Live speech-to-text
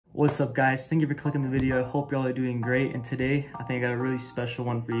What's up, guys? Thank you for clicking the video. I hope y'all are doing great, and today I think I got a really special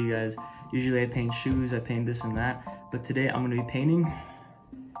one for you guys. Usually I paint shoes, I paint this and that, but today I'm going to be painting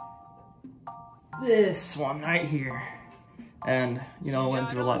this one right here. And you know, I went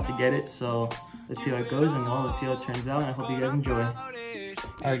through a lot to get it, so let's see how it goes, and let's see how it turns out, and I hope you guys enjoy.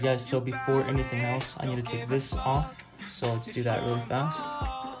 Alright guys, so before anything else, I need to take this off, so let's do that really fast.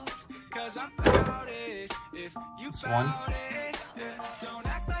 That's one.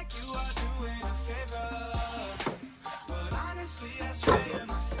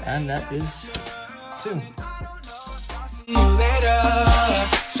 And that is 2.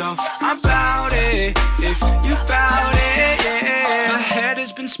 So I'm bout it, if you bout it, yeah. My head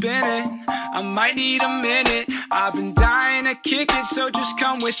has been spinning, I might need a minute. I've been dying to kick it, so just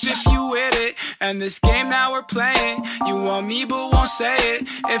come with if you with it. And this game that we're playing, you want me but won't say it.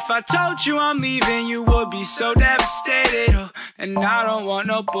 If I told you I'm leaving, you would be so devastated. Oh, and I don't want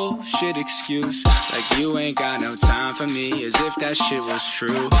no bullshit excuse, like you ain't got no time for me, as if that shit was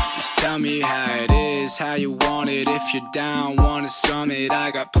true. Just tell me how it is, how you want it. If you're down, want a summit,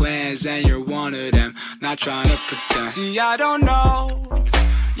 I got plans and you're one of them. Not trying to pretend. See, I don't know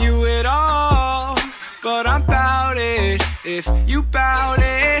you at all, but I'm bout it, if you bout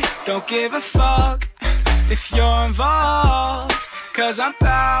it. Don't give a fuck if you're involved, cause I'm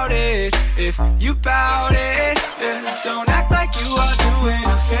bout it, if you bout it, yeah. Don't act like you are doing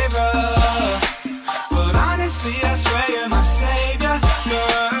a favor, but honestly I swear you're my savior,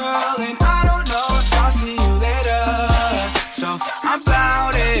 girl. And I don't know if I'll see you later, so I'm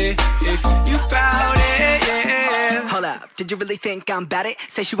bout it, if you bout it, yeah. Hold up, did you really think I'm bout it?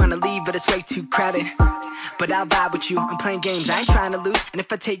 Say she wanna leave, but it's way too crowded. But I'll vibe with you, I'm playing games, I ain't trying to lose. And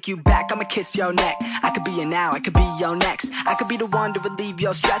if I take you back, I'ma kiss your neck. I could be your now, I could be your next. I could be the one to relieve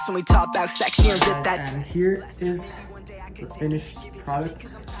your stress when we talk about sex. She unzip that. And here is the finished product.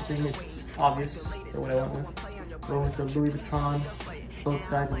 I think it's obvious for what I went with. Going with the Louis Vuitton, both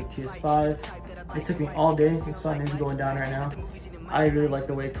sides of the PS5. It took me all day, the sun is going down right now. I really like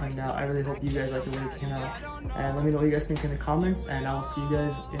the way it turned out. I really hope you guys like the way it came out. And let me know what you guys think in the comments, and I'll see you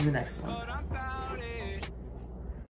guys in the next one.